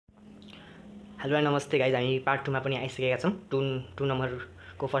Hello नमस्ते guys, हामी part 2 मा पनि आइसकेका छौँ। 2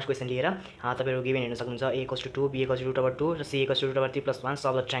 नम्बरको फर्स्ट क्वेसन लिएर तपाईहरु गिभन हेर्न सक्नुहुन्छ। a = 2, b = √2 र c = √3 + 1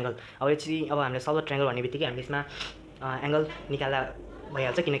 सल्भ द ट्रायंगल। अब हामीले सल्भ द ट्रायंगल भन्ने बित्तिकै हामीले यसमा एंगल निकाल्दा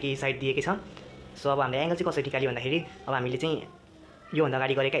भइहाल्छ किनकि साइड दिएकै छ। सो अब हामीले एंगल चाहिँ कसरी निकाल्यो भन्दाखेरि अब हामीले चाहिँ यो भन्दा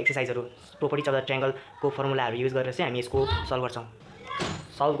अगाडि गरेका एक्सरसाइजहरु प्रोपर्टिज अफ द ट्रायंगल को फर्मुलाहरु युज गरेर चाहिँ हामी यसको सल्भ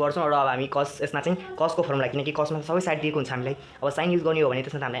गर्छौं र अब हामी यसमा चाहिँ cos को फर्मुला किनकि cos मा सबै साइड दिएको हुन्छ हामीलाई। अब sin युज गर्ने हो भने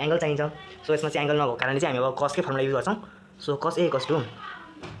त्यसमा त हामीलाई एंगल चाहिन्छ। सो यसमा चाहिँ एंगल नभएको कारणले चाहिँ हामी अब cos कै फर्मुला युज गर्छौं। सो cos A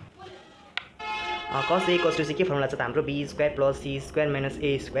चाहिँ के फर्मुला छ त हाम्रो b² + c² - a²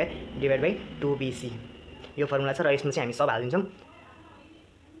 / 2bc यो फर्मुला छ र यसमा चाहिँ हामी सब हाल्दिन्छौं।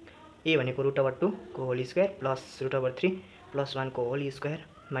 a भनेको √2 को होल स्क्वायर प्लस √3 + 1 को होल स्क्वायर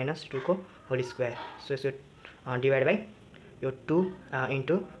माइनस 2 को होल स्क्वायर। सो यसो डिवाइड बाइ यो 2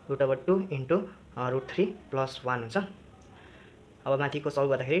 इन्टु √2 इन्टु √3 + 1 हुन्छ। अब माथिको सल्भ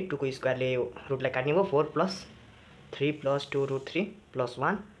गर्दाखेरि 2 को स्क्वायरले यो रुटलाई काट्ने भयो 4 + 3 + 2 √3 +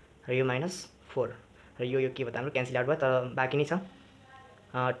 1 र यो -4 र यो के भयो त हाम्रो क्यान्सल आउट भयो तर बाँकी नै छ।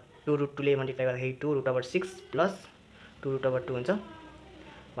 2√2 ले मल्टिप्लाई गर्दाखेरि 2√6 + 2√2 हुन्छ।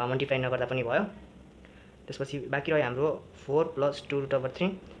 वा मल्टिप्लाई नगर्दा पनि भयो। त्यसपछि बाँकी रह्यो हाम्रो 4 + 2√3।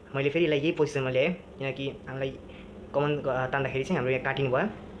 मैले फेरि यसलाई यही पोजिसनमा ल्याएँ किनकि हामीलाई कमन तान्दाखेरि चाहिँ हाम्रो यहाँ काटिनु भयो।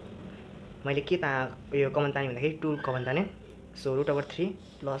 मैले के यो कमन ताने भन्दाखेरि 2 कमन ताने। सो √3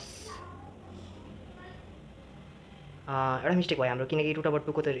 प्लस एउटा मिस्टेक भयो हाम्रो किनकि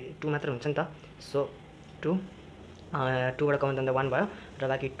 √2 को त 2 मात्र हुन्छ नि त। सो 2 बाट कमन तान्दा 1 भयो र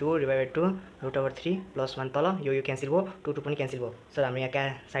बाँकी 2 / 2 √3 + 1 तल यो क्यान्सल भयो 2 पनि क्यान्सल भयो। सो हाम्रो यहाँ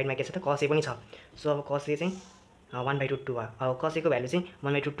साइडमा के छ त cos A पनि छ। सो अब cos A चाहिँ 1/√2 भयो। अब cos A को भ्यालु चाहिँ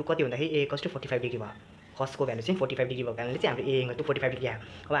 1/√2 कति भन्दाखेरि A = 45 डिग्री भयो। cos को भ्यालु चाहिँ 45 डिग्री भएको कारणले चाहिँ हाम्रो A एंगल 45 डिग्री आयो।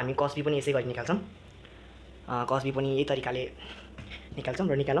 अब हामी cos B पनि यसै गरी निकाल्छौं। cos B पनि यही तरिकाले निकाल्छौं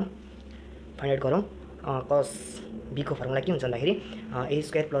र निकालौं फाइन्ड आउट गरौं। cos B को फर्मुला के हुन्छ भन्दाखेरि a²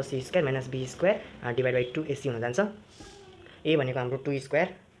 + c² - b² / 2ac हुन जान्छ। a भनेको हाम्रो 2²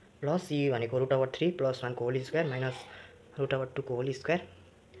 प्लस c भनेको √3 + 1 को होल स्क्वायर माइनस √2 को whole square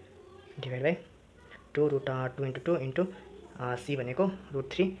divide by 2 √2 * 2 into c भनेको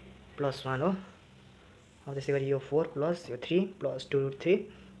 √3 + 1 हो। अब त्यसै गरी यो 4 + यो 3 + 2√3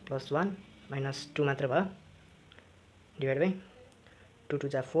 + 1 माइनस 2 मात्र भयो डिवाइड बाइ 2 2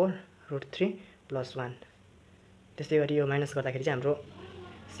 जा 4 √3 + 1। त्यसै गरी यो माइनस गर्दाखेरि चाहिँ हाम्रो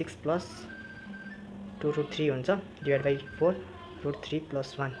 6 + 2√3 हुन्छ डिवाइड बाइ 4 √3 +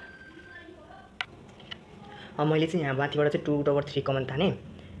 1। अब मैले चाहिँ यहाँ माथिबाट चाहिँ 2√3 कमन ताने।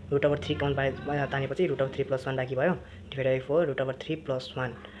 √3 कमन तानेपछि √3 + 1 बाँकी भयो डिवाइड बाइ 4 √3 +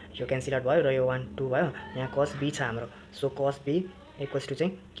 1 यो क्यान्सल आउट भयो र यो 1 2 भयो। यहाँ cos B छ हाम्रो। सो cos B =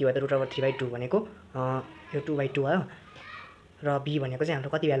 चाहिँ के भयो त √3/2 भनेको यो 2/2 आयो र B भनेको चाहिँ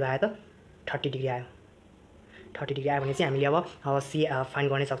हाम्रो कति भ्यालु आयो त 30 डिग्री आयो। 30 डिग्री आयो भने चाहिँ हामीले अब C फाइन्ड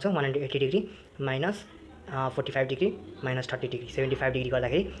गर्न सक्छौं। 180 degree minus 45 degree minus 30 degree 75 degree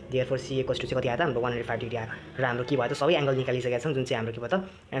गर्दाखेरि देयरफोर C = चाहिँ कति आयो त हाम्रो 105 डिग्री आयो र हाम्रो के भयो त सबै एंगल निकालिसकेका छौं जुन चाहिँ हाम्रो के भयो त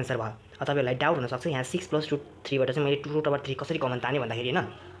आन्सर भयो। तपाईहरुलाई डाउट हुन सक्छ यहाँ 6 + √3 बाट चाहिँ मैले 2√3 कसरी कमन ताने भन्दाखेरि हैन।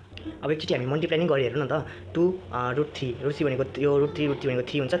 अब एकचोटी हामी मल्टिप्लाई नै गरि हेरौँ न त। 2 √3 भनेको यो √3 भनेको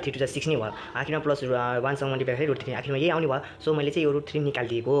 3 हुन्छ 3 2 जा 6 नै भयो। आखिरमा प्लस 1 सँग मल्टिप्लाई गर्दाखेरि √3 आखिरमा यही आउने भयो। सो मैले चाहिँ यो √3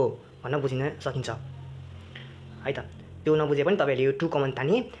 निकाल्दिएको भन्न बुझिन सकिन्छ है त। त्यो नबुझे पनि तपाईहरुले यो 2 कमन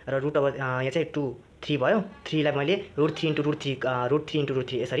तानिए र यहाँ चाहिँ 2 3 भयो। 3 लाई मैले √3 *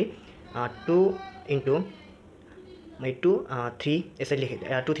 √3 यसरी 2 इन्टु मैले 2 3 यसरी लेखे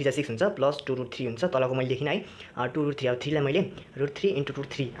 2 3 जा 6 हुन्छ प्लस 2 √3 हुन्छ तलको मैले लेखिन है 2 √3 अब 3 लाई मैले √3 *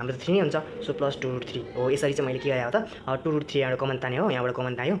 √3 हाम्रो त 3 नै हुन्छ। सो प्लस 2 √3 हो। यसरी चाहिँ मैले के गरे हो त 2 √3 यहाँ कमन ताने हो। यहाँबाट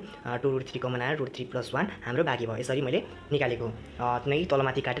कमन तान्यो 2 √3 कमन आयो √3 + 1 हाम्रो बाँकी भयो। यसरी मैले निकालेको नै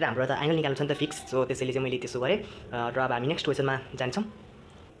तलमाथि काटेर हाम्रो त एंगल निकाल्नु छ नि त फिक्स। सो त्यसैले चाहिँ मैले त्यसो गरे र अब हामी नेक्स्ट क्वेशनमा जान्छौं।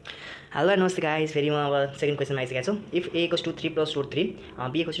 हेलो नमस्ते गाइस, फेरि म अब सेकेन्ड क्वेशनमा आइसकेको छु। इफ A = 3 + √3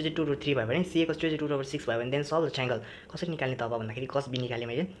 B = 2 √3 भयो भने C = 2/6 भयो भने देन सल्भ द ट्रायंगल। कसरी निकाल्ने त अब भन्दाखेरि cos B निकाले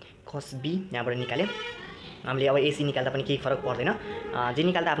मैले। cos B यहाँबाट निकाले। हामीले अब AC निकाल्दा पनि केही फरक पर्दैन। जे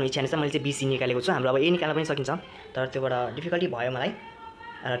निकाल्दा आफ्नो इच्छा अनुसार मैले चाहिँ BC निकालेको छु। हाम्रो अब A निकाल्न पनि सकिन्छ तर त्योबाट डिफिकल्टी भयो मलाई।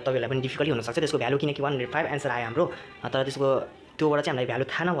 तपाईहरुलाई पनि डिफिकल्टी हुन सक्छ त्यसको भ्यालु किनकि 105 आन्सर आयो हाम्रो। तर त्यसको त्योबाट चाहिँ हामीलाई भ्यालु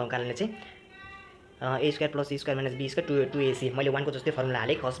थाहा नभएको कारणले चाहिँ a² + c² - b² 2ac मैले 1 को जस्तै फर्मुला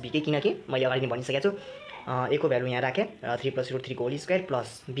हाले cos B के किनकि मैले अगाडि नै भनिसकेको छु। a को भ्यालु यहाँ राखे 3 + √3 को होल स्क्वायर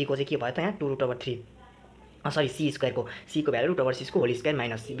प्लस b को चाहिँ के भयो त यहाँ 2 √3 सरी सी स्क्वायरको सीको भ्यालु √6 को होल स्क्वायर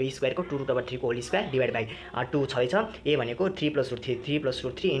माइनस बी स्क्वायरको 2√3 को होल स्क्वायर डिभाइड बाई 2 छँदैछ। ए भनेको 3 +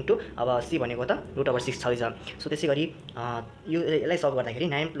 √3 इन्टु अब सी भनेको त √6 छँदैछ। सो त्यसै गरी यो यसलाई सल्भ गर्दाखेरि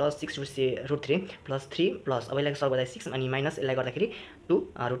 9 + 6 √3 + 3 प्लस अब यसलाई सल्भ गर्दा 6 अनि माइनस यसलाई गर्दाखेरि 2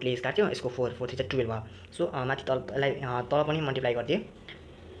 रुटले काट्यो यसको 4 4 3 12 भयो। सो माथि तल पनि मल्टिप्लाई गरिदिए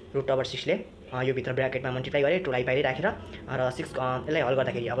 √6 ले यो भित्र ब्र्याकेटमा मल्टिप्लाई गरेँ 2 लाई बाहिर राखेर र 6 यसलाई हल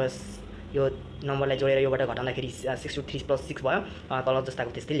गर्दाखेरि अब यो नम्बरलाई जोडेर योबाट घटाउँदाखेरि 6√3 + 6 भयो। तल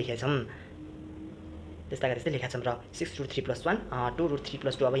जस्ताको त्यस्तै लेखेका छौँ र 6√3 + 1 2√3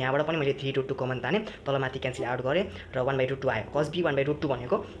 + 2 अब यहाँबाट पनि मैले 3√2 कमन ताने तल माथि क्यान्सल आउट गरेँ र 1/√2 आयो। cos b 1/√2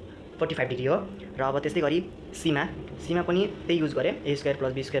 भनेको 45 डिग्री हो। र अब त्यस्तै गरी सीमा पनि त्यही युज गरेँ a² +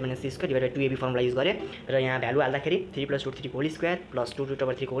 b² - c² divided 2ab formula use गरेँ र यहाँ भ्यालु हाल्दाखेरि 3 + √3 को होल स्क्वायर प्लस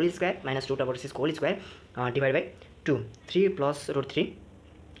 2√3 को होल स्क्वायर माइनस 2/6 को whole square divide by 2 3 + √3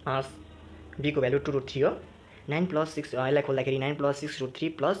 b को भ्यालु 2√3 हो। 9 + 6 यसलाई खोल्दाखेरि 9 + 6 √3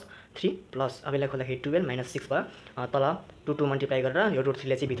 + 3 प्लस अब यसलाई खोल्दाखेरि 12 - 6 भयो। तल 2 2 मल्टिप्लाई गरेर यो √3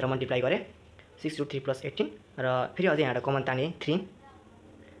 ले चाहिँ भित्र मल्टिप्लाई गरेँ 6√3 + 18 र फेरि अझै यहाँबाट कमन ताने 3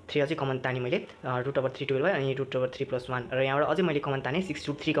 अझै कमन ताने मैले √3 12 भयो अनि √3 + 1 र यहाँबाट अझै मैले कमन ताने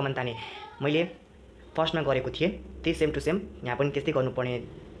 6√3 कमन ताने मैले फर्स्टमा गरेको थिएँ त्यही सेम टु सेम यहाँ पनि त्यस्तै गर्नुपर्ने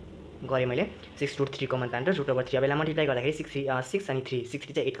गरेँ मैले 6√3 कमन तानेर √3 अब यसलाई मल्टिप्लाई गर्दाखेरि 6 अनि 3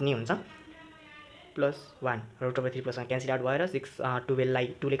 6 चाहिँ 8 नै हुन्छ प्लस 1 √3 + 1 क्यान्सल आउट भएर 6 12 लाई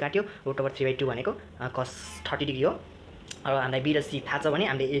 2 ले काट्यो √3/2 भनेको cos 30 डिग्री हो। अब हामीलाई बी र सी थाहा छ भने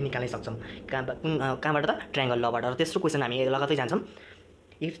हामीले ए निकाल्न सक्छौँ कहाँबाट त ट्रायंगल लबाट। र तेस्रो क्वेसन हामी लगातार जान्छौँ।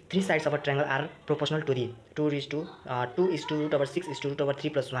 If 3 sides of a triangle are proportional to the 2:2 √6 √3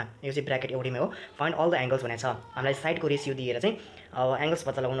 + 1 यो चाहिँ ब्र्याकेट एउटैमै हो। फाइन्ड अल द एङ्गल्स भनेको छ। हामीलाई साइडको रेसियो दिएर चाहिँ अब एङ्गल्स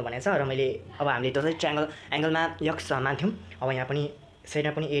पत्ता लगाउनु भनेको छ र मैले अब हामीले जसरी ट्रायंगल एङ्गलमा x मान्थ्यौँ अब यहाँ पनि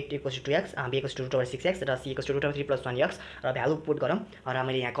साइडमा पनि 8 = 2x b = √6x र c = √3 + 1x र भ्यालु पुट गरौँ र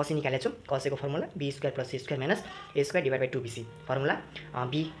मैले यहाँ कसी निकालेको छु। कसेको formula b² + c² - a² divide by 2bc formula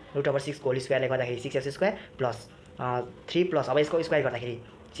b √6 को होल स्क्वायरले गर्दाखेरि 6x² प्लस 3 प्लस अब यसको स्क्वायर गर्दाखेरि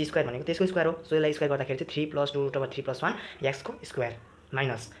c² भनेको त्यसको स्क्वायर हो। सो यसलाई स्क्वायर गर्दाखेरि चाहिँ 3 + √3 + 1 x को स्क्वायर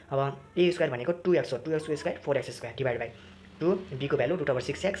माइनस अब a² भनेको 2x हो 2x को square 4x² divide by 2 b को भ्यालु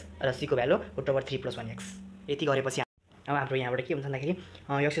 √6x र c को भ्यालु √3 + 1x। यति गरेपछि अब हाम्रो यहाँबाट के हुन्छ भन्दाखेरि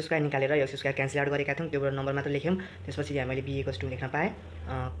x² निकालेर x² क्यान्सल आउट गरेका थियौँ त्योबाट नम्बर मात्र लेख्यौँ। त्यसपछि यहाँ मैले b = लेख्न पाएँ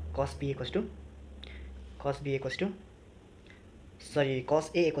cos a =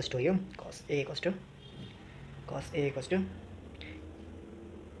 हो यो cos a =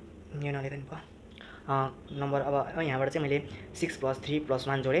 यो नलेख्दा नि भयो नम्बर। अब यहाँबाट चाहिँ मैले 6 + 3 +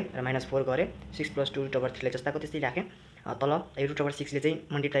 1 जोडेँ र -4 गरेँ 6 + 2 √3 ले जस्ताको त्यस्तै राखेँ। तल √6 ले चाहिँ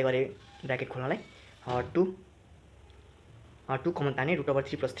मल्टिप्लाई गरेँ ब्र्याकेट खोल्नलाई 2 कमन ताने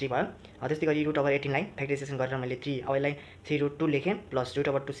 √3 + 3 भयो। त्यस्तै गरी √18 लाई फ्याक्टराइजेसन गरेर मैले 3 अब यसलाई 3√2 लेखेँ प्लस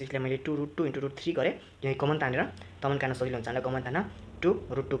 √26 लाई मैले 2√2 × √3 गरेँ यही कमन तानेर कमन काट्न सजिलो हुन्छ हामीलाई कमन तान्न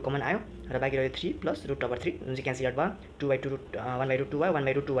 2√2 कमन आयो र बाँकी रह्यो 3 + √3 जुन चाहिँ क्यान्सल आउट भयो 1/2 भयो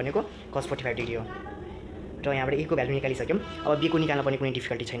 1/2 भनेको cos 45 डिग्री हो। र यहाँबाट a को भ्यालु निकालिसक्यौँ। अब b को निकाल्न पनि कुनै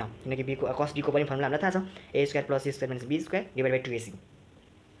डिफिकल्टी छैन किनकि b को cos b को पनि फर्मुला हामीलाई थाहा छ a² + c² - b² divide by 2ac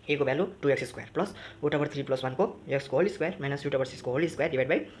a को भ्यालु 2x² प्लस √3 + 1 को x को होल स्क्वायर माइनस √6 को whole square divide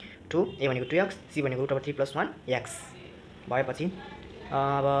by 2 a भनेको 2x c भनेको √3 + 1x भएपछि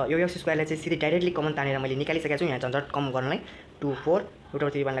अब यो x² लाई चाहिँ सिधै डाइरेक्टली कमन तानेर मैले निकालिसकेको छु। यहाँ झन्झट कम गर्नलाई 2 4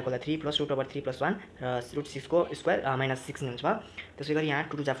 √3 1 लाई खोल्दा 3 + √3 + 1 र √6 को स्क्वायर -6 हुन्छ भयो। त्यसै गरी यहाँ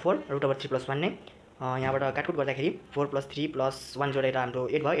 2 2 जा 4 √3 + 1 नै यहाँबाट काटकुट गर्दाखेरि 4 + 3 + 1 जोडेर हाम्रो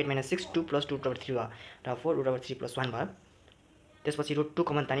 8 भयो 8 - 6 2 + 2 √3 भयो र 4 √3 + 1 भयो। त्यसपछि √2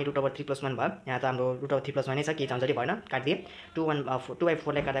 कमन तानी √3 + 1 भयो। यहाँ त हाम्रो √3 + 1 नै छ केही झन्झटै भएन काटिदिए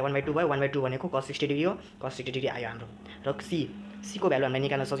 2/4 लाई काट्दा 1/2 भयो 1/2 भनेको cos 60 डिग्री हो cos 60 डिग्री आयो हाम्रो। र c को भ्यालु हामीलाई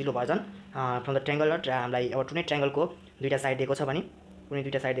निकाल्न सजिलो भयो झन् फ्रम द ट्रायंगल र हामीलाई अब कुनै ट्रायंगलको दुईटा साइड दिएको छ भने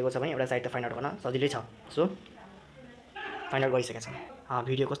एउटा साइड त फाइन्ड आउट गर्न सजिलै छ। सो फाइन्ड आउट गरिसकेका छौँ।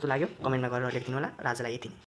 भिडियो कस्तो लाग्यो कमेन्टमा गरेर लेखिदिनु होला। आजलाई यति नै।